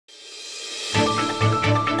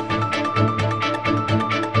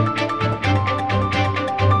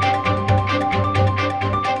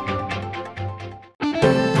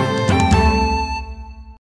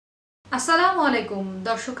আলাইকুম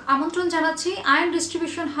দর্শক, আমন্ত্রণ জানাচ্ছি আয়ন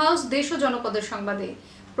ডিস্ট্রিবিউশন হাউস দেশ ও জনপদের সংবাদে।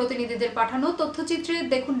 প্রতিনিধিদের পাঠানো তথ্যচিত্রে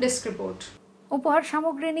দেখুন ডেস্ক রিপোর্ট। উপহার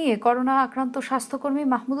সামগ্রী নিয়ে করোনা আক্রান্ত স্বাস্থ্যকর্মী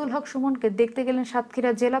মাহমুদুল হক সুমনকে দেখতে গেলেন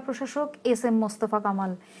সাতক্ষীরা জেলা প্রশাসক এস.এম. মোস্তফা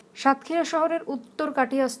কামাল। সাতক্ষীরা শহরের উত্তর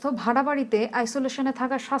কাটিয়াস্থ ভাড়া বাড়িতে আইসোলেশনে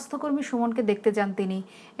থাকা স্বাস্থ্যকর্মী সুমনকে দেখতে যান তিনি।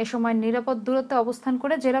 এ সময় নিরাপদ দূরত্বে অবস্থান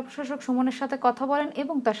করে জেলা প্রশাসক সুমনের সাথে কথা বলেন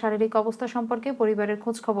এবং তার শারীরিক অবস্থা সম্পর্কে পরিবারের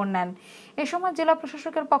খোঁজ খবর নেন। এ সময় জেলা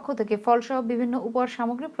প্রশাসকের পক্ষ থেকে ফলসহ বিভিন্ন উপহার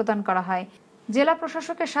সামগ্রী প্রদান করা হয়। জেলা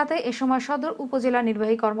প্রশাসকের সাথে এ সময় সদর উপজেলা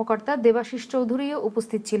নির্বাহী কর্মকর্তা দেবাশিস চৌধুরীও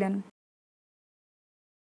উপস্থিত ছিলেন।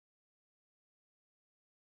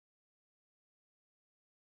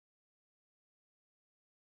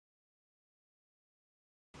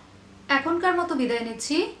 এখনকার মতো বিদায়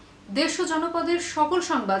নিচ্ছি। দেশ ও জনপদের সকল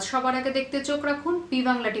সংবাদ সবার আগে দেখতে চোখ রাখুন বি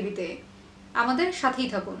বাংলা টিভিতে। আমাদের সাথেই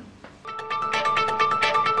থাকুন।